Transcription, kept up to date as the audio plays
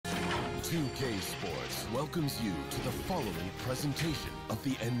2K Sports welcomes you to the following presentation of the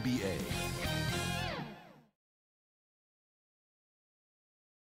NBA.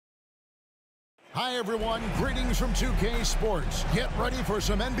 Hi everyone, greetings from 2K Sports. Get ready for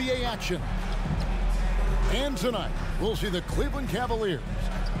some NBA action. And tonight, we'll see the Cleveland Cavaliers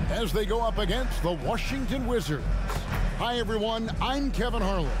as they go up against the Washington Wizards. Hi everyone, I'm Kevin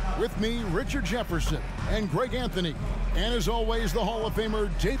Harlan. With me, Richard Jefferson and Greg Anthony. And as always, the Hall of Famer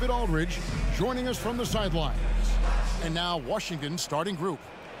David Aldridge joining us from the sidelines. And now Washington's starting group.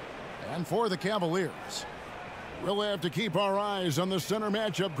 And for the Cavaliers, we'll have to keep our eyes on the center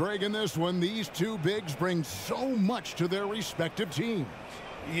matchup, Greg, in this one. These two bigs bring so much to their respective teams.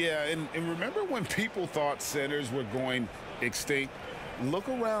 Yeah, and remember when people thought centers were going extinct? Look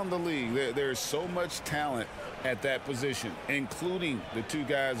around the league. There's so much talent at that position, including the two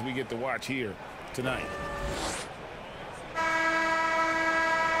guys we get to watch here tonight.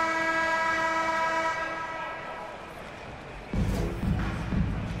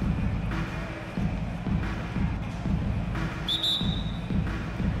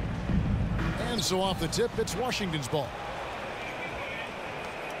 And so off the tip, it's Washington's ball.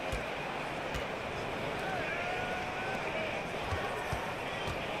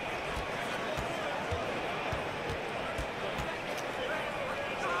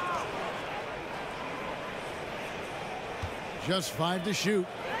 Just 5 to shoot.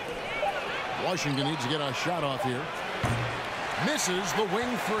 Washington needs to get a shot off here. Misses the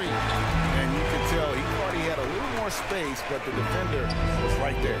wing three. And you can tell he thought he had a little more space, but the defender was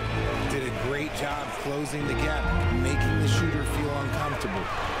right there. Did a great job closing the gap, making the shooter feel uncomfortable.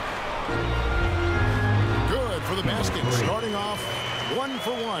 Good for the basket. Starting off 1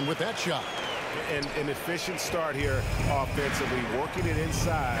 for 1 with that shot. An efficient start here offensively, working it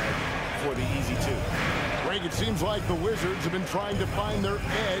inside for the easy two. Greg, it seems like the Wizards have been trying to find their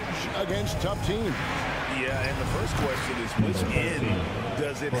edge against tough teams. Yeah, and the first question is which end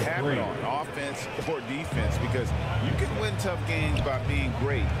does it happen on, offense or defense? Because you can win tough games by being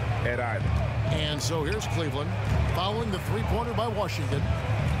great at either. And so here's Cleveland following the three-pointer by Washington.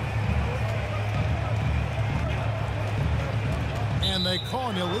 And they call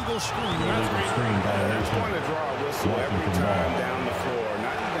an illegal screen. They're going to draw a whistle every time down the floor,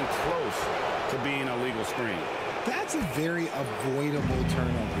 not even close to being a legal screen. That's a very avoidable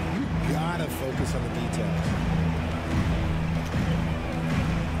turnover. You gotta focus on the details.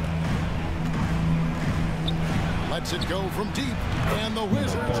 Lets it go from deep, and the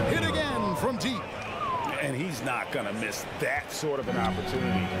Wizards hit again from deep. And he's not gonna miss that sort of an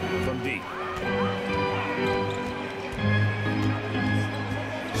opportunity from deep.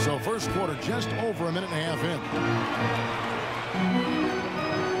 So first quarter just over a minute and a half in.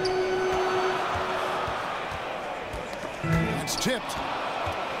 It's tipped.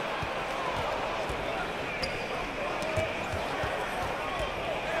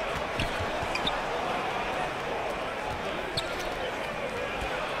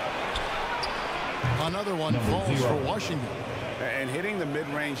 Another one falls for Washington. And hitting the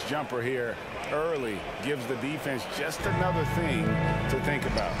mid-range jumper here early gives the defense just another thing to think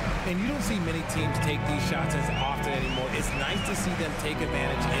about. And you don't see many teams take these shots as often anymore. It's nice to see them take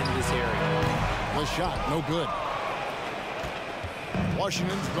advantage in this area. The shot, no good.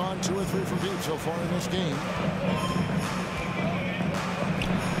 Washington's gone 2 or 3 from deep so far in this game.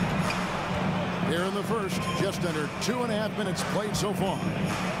 Here in the first, just under 2.5 minutes played so far.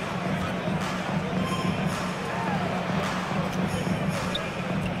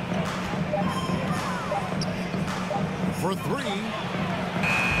 For 3.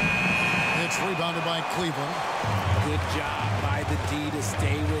 It's rebounded by Cleveland. Good job by the D to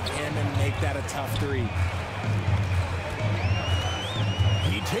stay with him and make that a tough 3.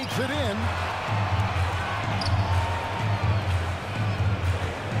 He takes it in.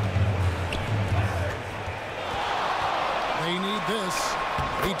 They need this.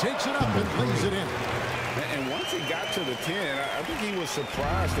 He takes it up and lays it in. And once he got to the 10, I think he was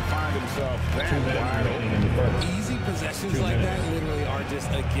surprised to find himself that wide open. Easy possessions like that literally are just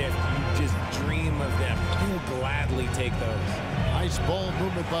a gift. You just dream of them. He'll gladly take those. Nice ball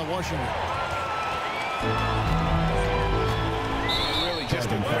movement by Washington. Just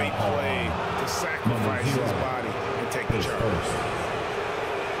a great play to sacrifice his body and take the charge.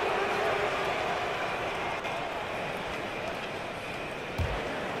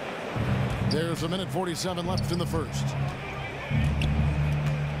 There's 1:47 left in the first.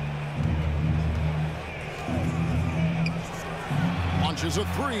 Launches a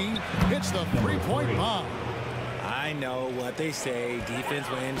 3, hits the three-point bomb. I know what they say, defense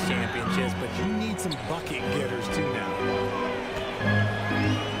wins championships, but you need some bucket getters too now.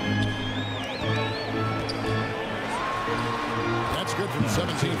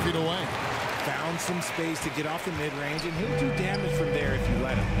 17 feet away. Found some space to get off the mid-range, and he'll do damage from there if you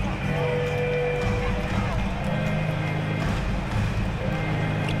let him.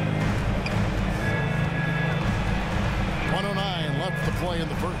 109 left to play in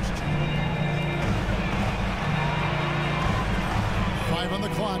the first. 5 on the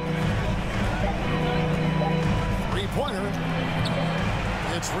clock. Three-pointer.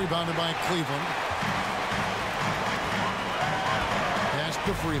 It's rebounded by Cleveland. Pass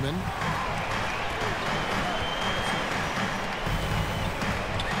to Freeman.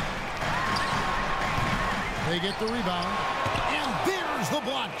 They get the rebound. And there's the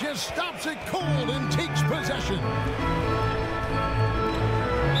block. Just stops it cold and takes possession.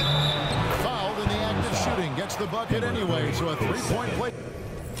 Fouled in the act of shooting. Gets the bucket anyway. So a three-point play.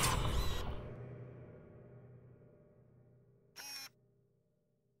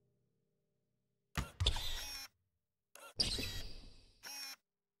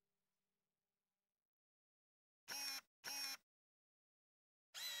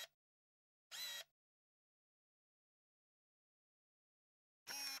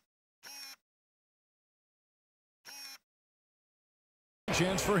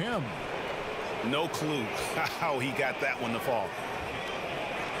 Chance for him. No clue how he got that one to fall.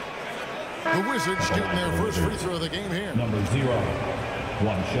 The Wizards shooting their first free throw of the game here. Number 0,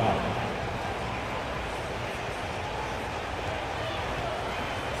 1 shot.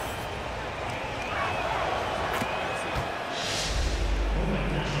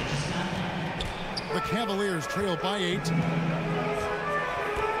 The Cavaliers trail by 8.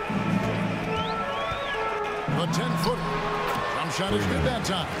 A 10-footer. Shot is good that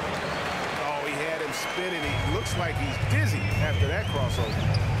time. Oh, he had him spinning. He looks like he's dizzy after that crossover.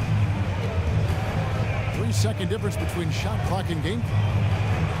 3-second difference between shot clock and game clock.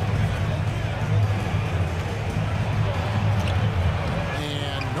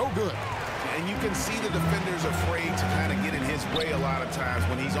 And no good. And you can see the defender's afraid to kind of get in his way a lot of times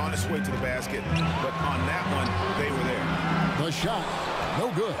when he's on his way to the basket. But on that one, they were there. The shot, no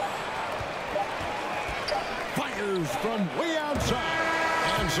good. Fires from way outside.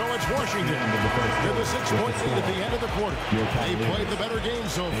 And so it's Washington with a 6-point lead at the end of the quarter. They played the better game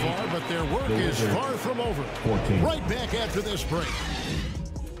so far, but their work is far from over. Right back after this break.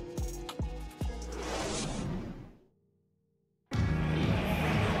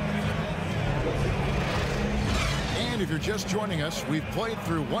 And if you're just joining us, we've played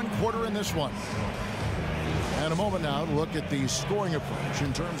through 1 quarter in this one. And a moment now to look at the scoring approach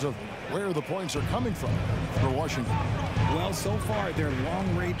in terms of where the points are coming from for Washington. Well, so far, their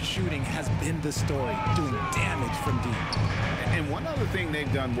long-range shooting has been the story, doing damage from deep. And one other thing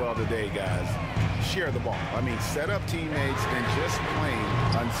they've done well today, guys, share the ball. I mean, set up teammates and just playing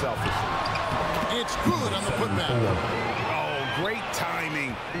unselfishly. It's good on the putback. Great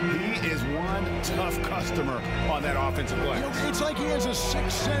timing. He is one tough customer on that offensive play. You know, it's like he has a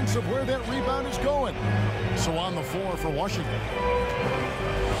sixth sense of where that rebound is going. So on the floor for Washington.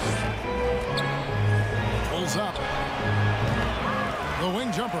 Pulls up. The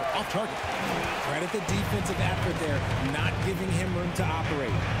wing jumper off target. Credit the defensive effort there, not giving him room to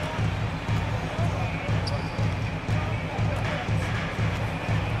operate.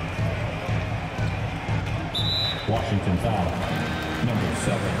 Washington foul. Number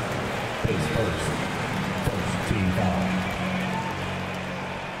 7 is first. First team foul.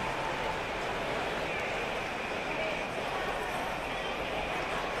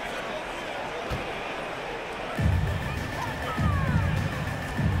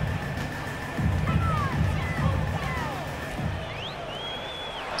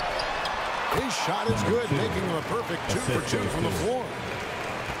 His shot is good, making him a perfect 2 for 2 from the floor.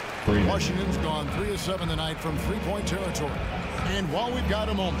 Washington's gone 3 of 7 tonight from three-point territory. And while we've got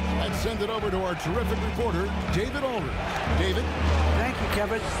a moment, let's send it over to our terrific reporter, David Aldridge. David? Thank you,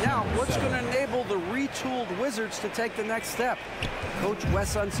 Kevin. Now, what's going to enable the retooled Wizards to take the next step? Coach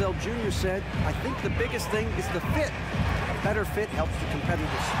Wes Unseld Jr. said, I think the biggest thing is the fit. A better fit helps the competitive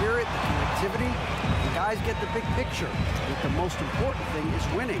spirit, the connectivity. The guys get the big picture. But the most important thing is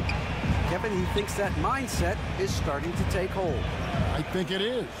winning. Kevin, he thinks that mindset is starting to take hold. I think it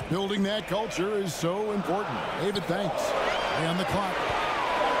is. Building that culture is so important. David, thanks. And the clock.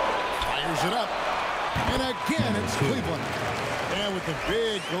 Fires it up. And again, it's Cleveland. And with the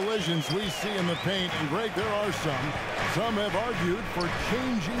big collisions we see in the paint, and Greg, there are some. Some have argued for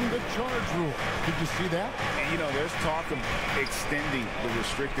changing the charge rule. Did you see that? And, you know, there's talk of extending the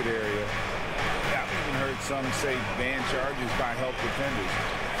restricted area. I've even heard some say ban charges by help defenders.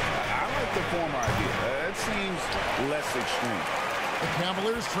 I like the former idea. That seems less extreme. The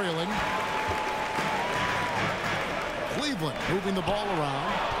Cavaliers trailing. Cleveland moving the ball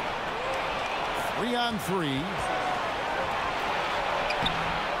around. 3-on-3.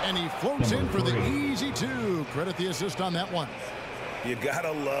 And he floats in for the easy two. Credit the assist on that one. You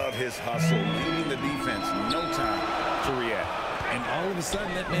gotta love his hustle, leaving the defense no time to react. And all of a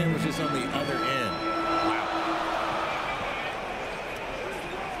sudden, that man was just on the other end. Wow.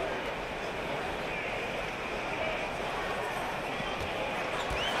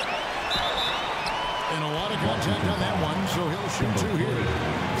 And a lot of contact on that one, so he'll shoot two here.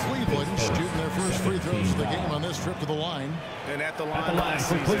 Cleveland shooting their first free throws of the game on this trip to the line. And at the line last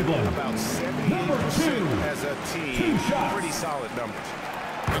season, about 78% as a team. Pretty solid numbers.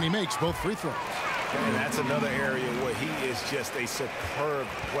 And he makes both free throws. And that's another area where he is just a superb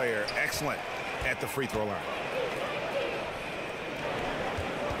player. Excellent at the free throw line.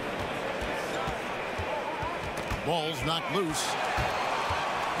 Ball's knocked loose.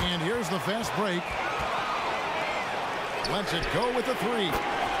 And here's the fast break. Lets it go with the three.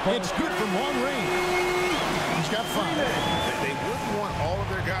 It's good from long range. He's got 5. They wouldn't want all of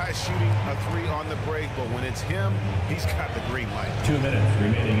their guys shooting a three on the break, but when it's him, he's got the green light. 2 minutes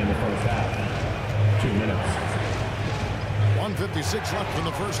remaining in the first half. 2 minutes. 1:56 left in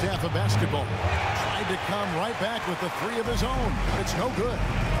the first half of basketball. Tried to come right back with the three of his own. It's no good.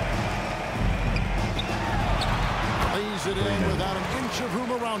 Lays it in without an inch of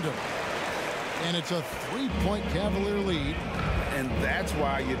room around him. And it's a 3-point Cavalier lead. And that's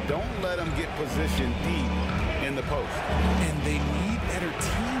why you don't let them get positioned deep in the post. And they need better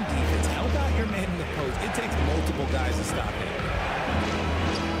team defense. Help out your man in the post. It takes multiple guys to stop him.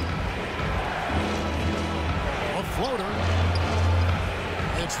 A floater.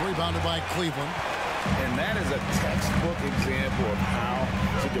 It's rebounded by Cleveland. And that is a textbook example of how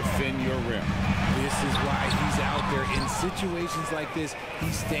to defend your rim. This is why he's out there in situations like this. He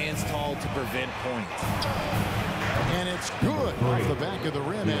stands tall to prevent points. And it's good off the back of the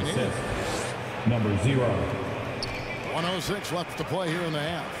rim and in. Number 0. 1:06 left to play here in the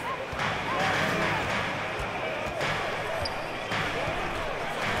half.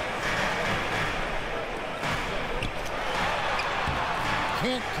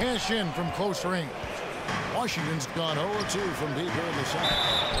 Can't cash in from close range. Washington's gone 0-2 from deep here in the second.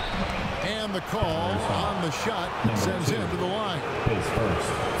 And the call on the shot sends him to the line. His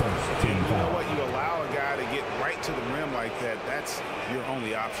first team You know foul. what? You allow a guy to get right to the rim like that, that's your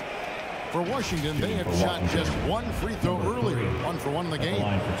only option. For Washington, they had shot just one free throw earlier. 1 for 1 in the At the game.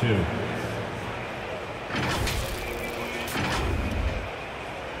 line for 2.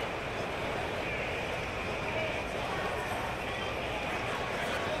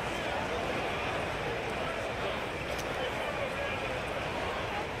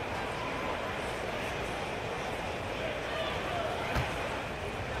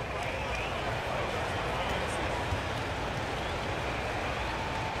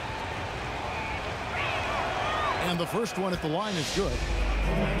 And the first one at the line is good.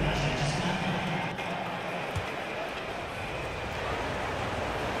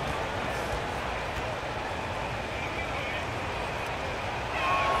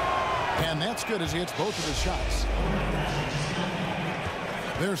 And that's good as he hits both of his shots.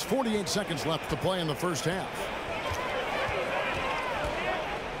 There's 48 seconds left to play in the first half.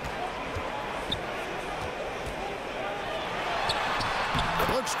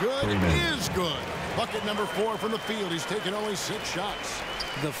 Looks good. Is good. Bucket number 4 from the field. He's taken only 6 shots.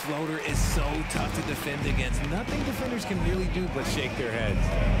 The floater is so tough to defend against. Nothing defenders can really do but shake their heads.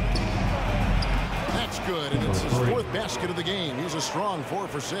 That's good, and it's his 4th basket of the game. He's a strong 4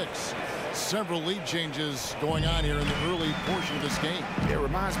 for 6. Several lead changes going on here in the early portion of this game. It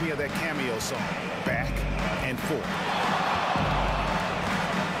reminds me of that cameo song, Back and Forth.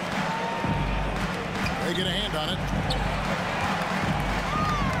 They get a hand on it.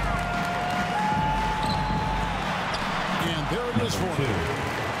 And there it is for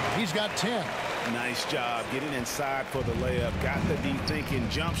him. He's got 10. Nice job getting inside for the layup. Got the deep thinking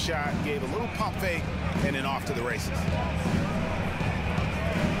jump shot, gave a little pump fake, and then off to the races.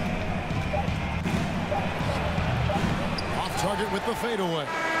 Off target with the fadeaway.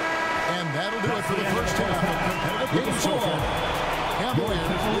 And that'll do it for the first half of competitive game so far.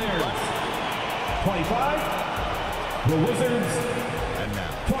 Cavaliers lead by 25. The Wizards. And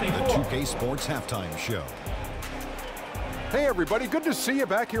now, 24. the 2K Sports Halftime Show. Hey everybody, good to see you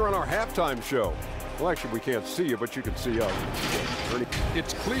back here on our halftime show. Well, actually, we can't see you, but you can see us.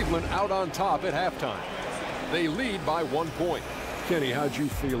 It's Cleveland out on top at halftime. They lead by 1 point. Kenny, how'd you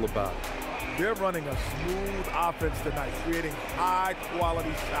feel about it? They're running a smooth offense tonight, creating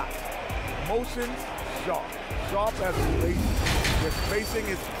high-quality shots. Motions, sharp. Sharp as a razor. Their spacing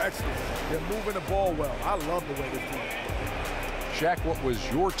is excellent. They're moving the ball well. I love the way this team is. Shaq, what was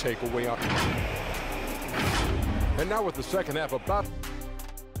your takeaway on? And now with the second half about.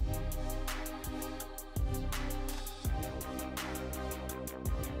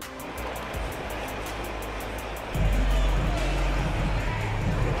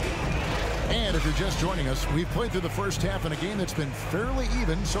 And if you're just joining us, we've played through the first half in a game that's been fairly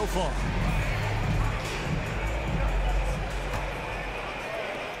even so far.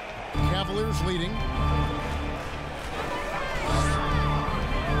 Cavaliers leading.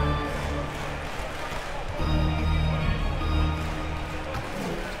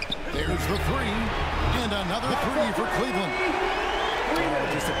 There's the three, and another three for Cleveland. Oh,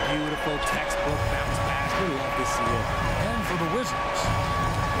 just a beautiful textbook bounce pass. We love to see it. And for the Wizards,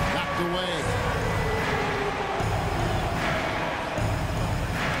 knocked away.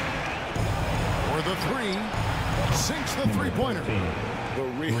 For the three, sinks the three-pointer. The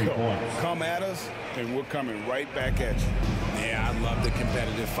real come at us, and we're coming right back at you. Yeah, I love the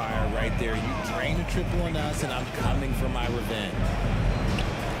competitive fire right there. You drain a triple on us, and I'm coming for my revenge.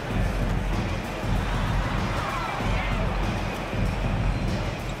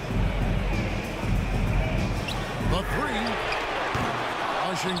 The three.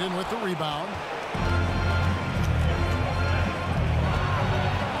 Washington with the rebound.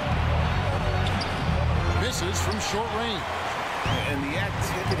 Misses from short range. And the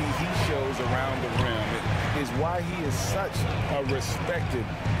activity he shows around the rim is why he is such a respected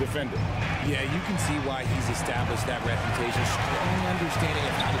defender. Yeah, you can see why he's established that reputation. Strong understanding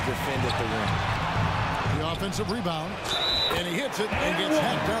of how to defend at the rim. The offensive rebound. And he hits it and gets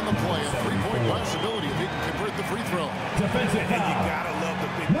hacked down the play. A three-point possibility if he can convert the free throw. Defensive And you foul. gotta love the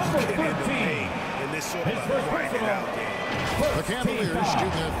big bucket in the paint in this sort of a grinded out game. The Cavaliers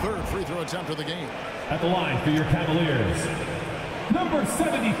shoot their third free throw attempt of the game. At the line for your Cavaliers, number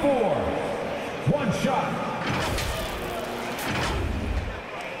 74. One shot.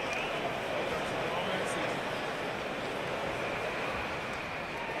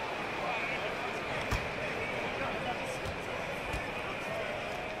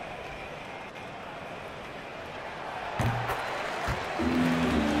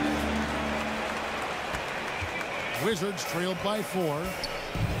 Wizards trailed by 4.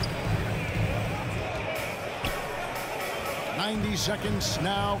 90 seconds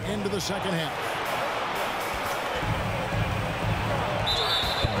now into the second half.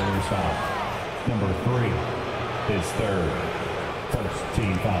 Cavaliers foul. Number 3, his third. First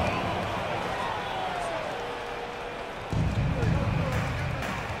team foul.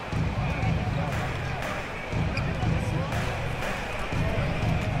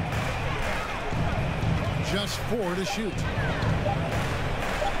 Just 4 to shoot.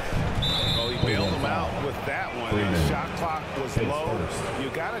 Well, he bailed him out with that one. The shot clock was low. You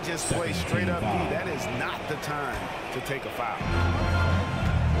got to just play straight up D. That is not the time to take a foul.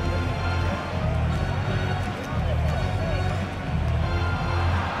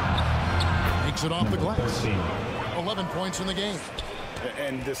 Makes it off the glass. 11 points in the game.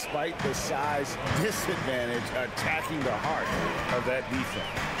 And despite the size disadvantage, attacking the heart of that defense.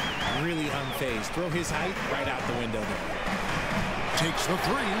 Really unfazed. Throw his height right out the window there. Takes the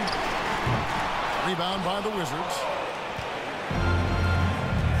three. Rebound by the Wizards.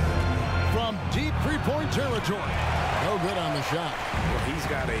 From deep three-point territory. No good on the shot. Well, he's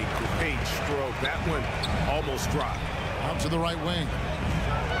got a great stroke. That one almost dropped. Out to the right wing.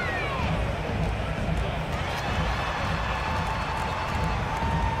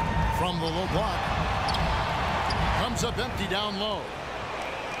 From the low block. Comes up empty down low.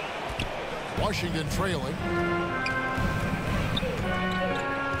 Washington trailing.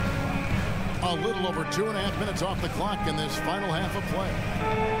 A little over 2.5 minutes off the clock in this final half of play.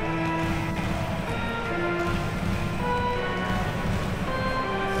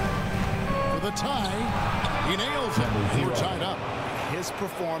 For the tie, he nails it. We're tied up. His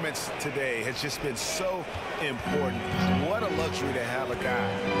performance today has just been so important. What a luxury to have a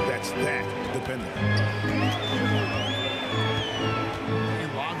guy that's that dependable. He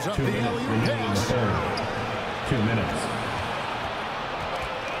lobs up the alley-oop pass. 2 minutes.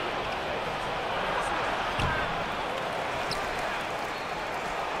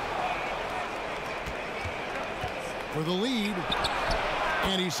 For the lead.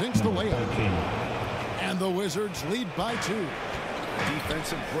 And he sinks the layup. And the Wizards lead by 2.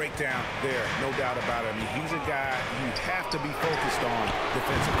 Defensive breakdown there, no doubt about it. I mean, he's a guy you have to be focused on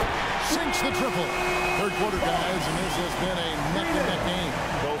defensively. Sinks the triple. Third quarter, guys, and this has been a neck-to-neck game.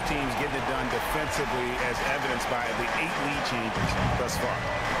 Both teams getting it done defensively, as evidenced by the 8 lead changes thus far.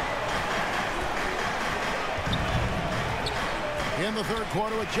 In the third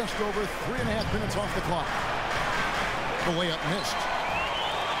quarter with just over 3.5 minutes off the clock. The layup missed.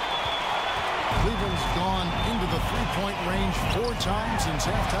 Cleveland's gone into the three-point range 4 times since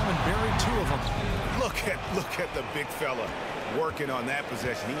halftime and buried 2 of them. Look at the big fella working on that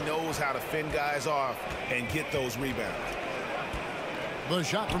possession. He knows how to fend guys off and get those rebounds. The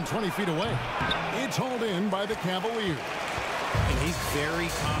shot from 20 feet away. It's hauled in by the Cavaliers. And he's very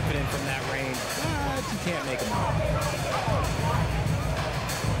confident from that range, but you can't make him out.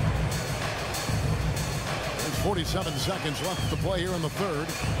 There's 47 seconds left to play here in the third.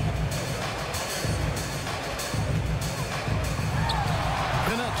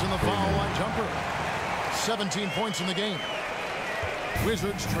 Connects in the foul line jumper. 17 points in the game.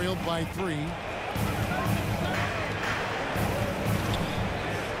 Wizards trailed by 3.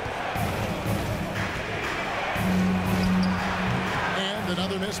 And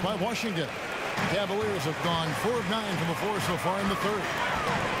another miss by Washington. Cavaliers have gone 4 of 9 from the floor so far in the third.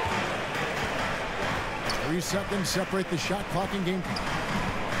 3 seconds separate the shot clock and game clock.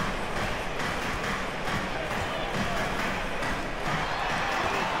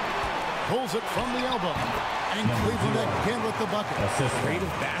 Pulls it from the elbow. And Cleveland again with the bucket. Rate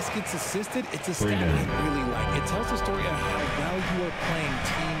of baskets assisted, it's a stat I really like. It tells the story of how well you are playing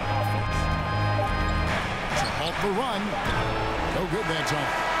team offense. To halt the run. No good that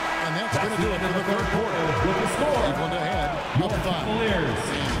time. And that's going to do it for the third quarter. Cleveland ahead of 5.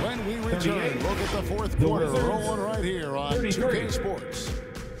 And when we return, look at the fourth quarter rolling right here on 2K Sports.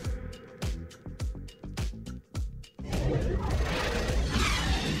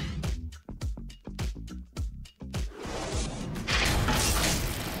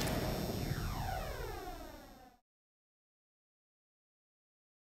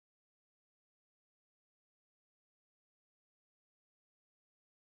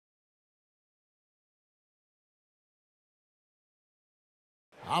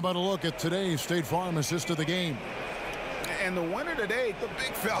 How about a look at today's State Farm assist of the game? And the winner today, the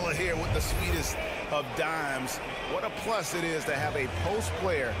big fella here with the sweetest of dimes. What a plus it is to have a post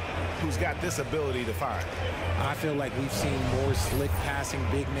player who's got this ability to find. I feel like we've seen more slick passing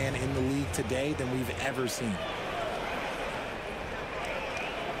big man in the league today than we've ever seen.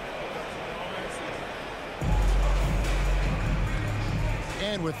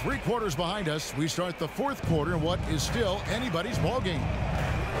 And with 3 quarters behind us, we start the fourth quarter in what is still anybody's ball game.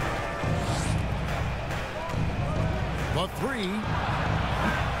 The 3.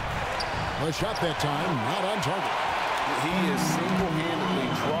 The shot that time, not on target. He is single-handedly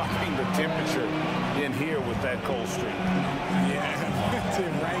dropping the temperature in here with that cold streak. Yeah, that's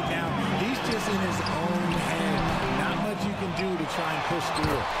it right now. He's just in his own head. Not much you can do to try and push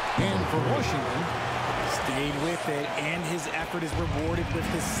through it. And for Washington, stayed with it, and his effort is rewarded with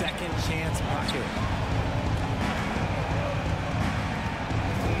the second chance bucket.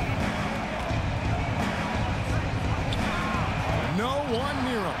 no one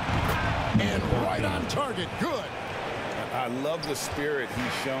near him. And right on target. Good. I love the spirit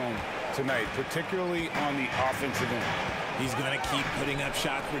he's shown tonight, particularly on the offensive end. He's going to keep putting up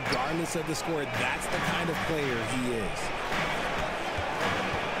shots regardless of the score. That's the kind of player he is.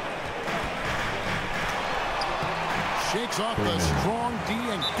 Shakes off the strong D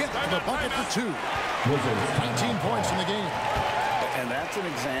and gets the bucket for 2. 19 points in the game. And that's an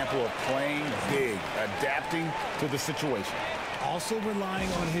example of playing big, adapting to the situation. Also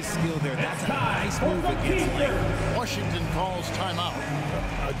relying on his skill there. That's a nice move against Lakers. Washington calls timeout.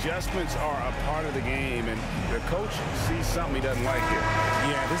 Adjustments are a part of the game, and the coach sees something he doesn't like here.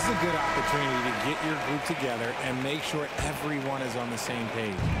 Yeah, this is a good opportunity to get your group together and make sure everyone is on the same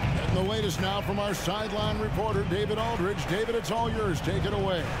page. And the latest now from our sideline reporter, David Aldridge. David, it's all yours. Take it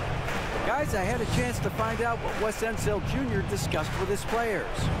away. Guys, I had a chance to find out what Wes Unseld Jr. discussed with his players.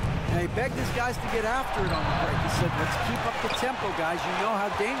 And he begged his guys to get after it on the break. He said, let's keep up the tempo, guys. You know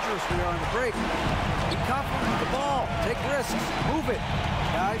how dangerous we are on the break. Be confident with the ball. Take risks. Move it,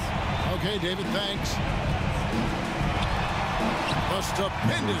 guys. Okay, David, thanks. A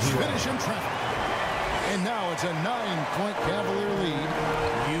stupendous finish in traffic. And now it's a 9-point Cavalier lead.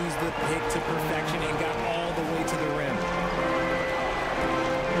 Used the pick to perfection and got all the way to the rim.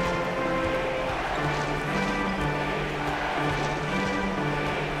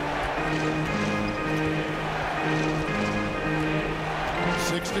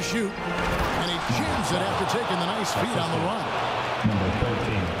 To shoot, and he jams it after taking the nice feed on the run. Number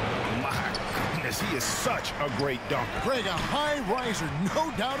 13. My goodness, he is such a great dunker. Greg, a high riser,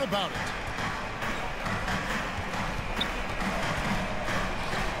 no doubt about it.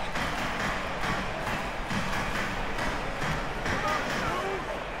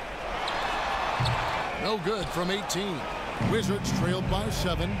 No good from 18. Wizards trailed by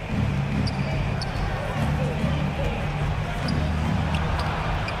 7.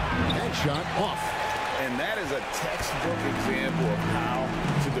 Headshot off. And that is a textbook example of how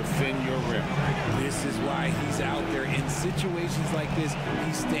to defend your rim. This is why he's out there. In situations like this,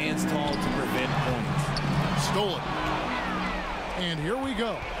 he stands tall to prevent points. Stolen. And here we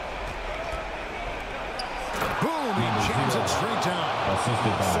go. Boom, he jams it straight down.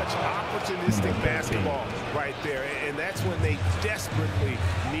 Such opportunistic basketball right there. And that's when they desperately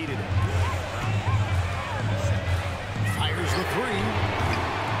needed it. Fires the 3.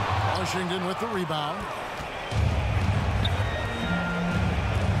 Washington with the rebound.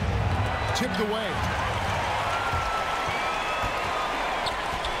 Tipped away.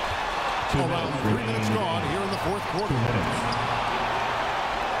 Around 3 minutes gone here in the fourth quarter.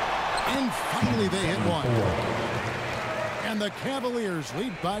 And finally they hit one. And the Cavaliers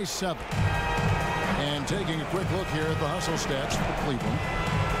lead by 7. And taking a quick look here at the hustle stats for Cleveland.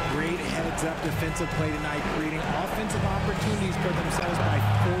 Great heads-up defensive play tonight, creating offensive opportunities for themselves by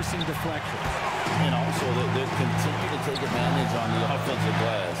forcing deflections. And also, they continue to take advantage on the offensive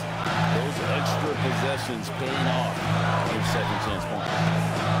glass. Those extra possessions paying off in second chance points.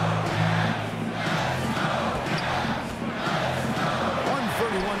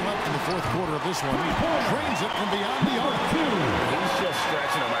 1:31 left in the fourth quarter of this one. Trains it from beyond the arc. He's just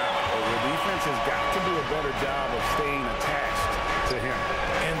stretching them out. The defense has got to do a better job of staying attached to him.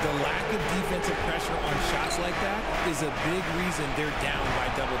 And the lack of defensive pressure on shots like that is a big reason they're down by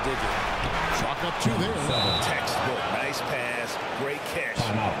double digits. Chalk up 2 there. Textbook. Nice pass. Great catch.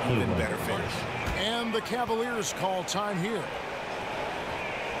 Even better finish. And the Cavaliers call time here.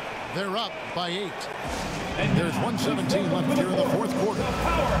 They're up by 8. There's 1:17 left here in the fourth quarter.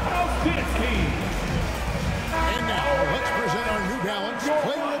 And now let's present our New Balance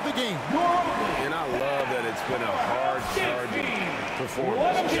Player of the Game. And I love that it's been a hard-charging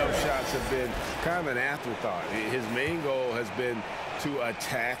performance. Jump shots have been kind of an afterthought. His main goal has been to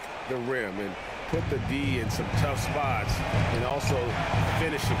attack the rim and put the D in some tough spots and also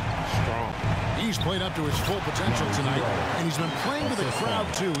finishing strong. He's played up to his full potential tonight, and he's been playing to the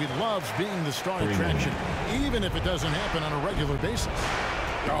crowd, too. He loves being the star attraction, even if it doesn't happen on a regular basis.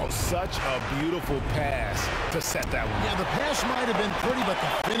 Oh, such a beautiful pass to set that one. Yeah, the pass might have been pretty, but the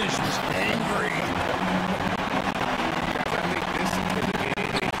finish was angry. I think this is the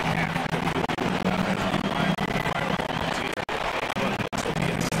game they have to do better. But this will be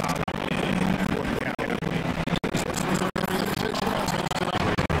a solid win in the fourth quarter.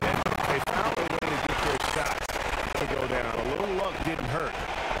 They found a way to get their shots to go down. A little luck didn't hurt.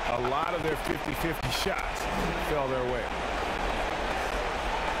 A lot of their 50-50 shots fell their way.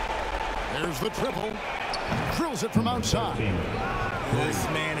 There's the triple. Drills it from outside. This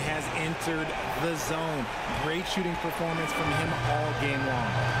man has entered the zone. Great shooting performance from him all game long.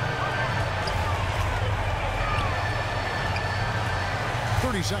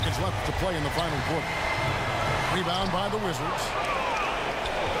 30 seconds left to play in the final quarter. Rebound by the Wizards.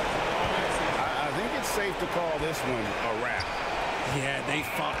 I think it's safe to call this one a wrap. Yeah, they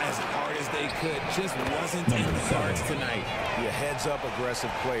fought as hard as they could. Just wasn't in the cards tonight. Yeah, heads-up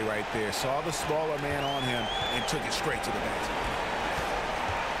aggressive play right there. Saw the smaller man on him and took it straight to the basket.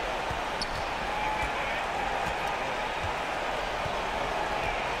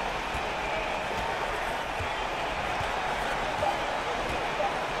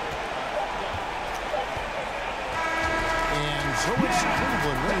 So it's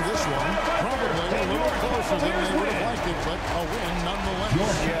Cleveland winning this one. Probably a little closer than they would have liked it, but a win nonetheless.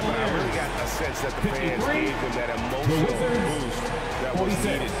 Yeah, but I really got a sense that the fans gave them that emotional boost that was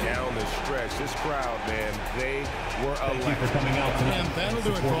needed down the stretch. This crowd, man, they were electric. And that'll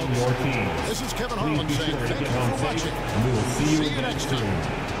do it, folks. This is Kevin Harlan saying thank you for watching. We will see you next time.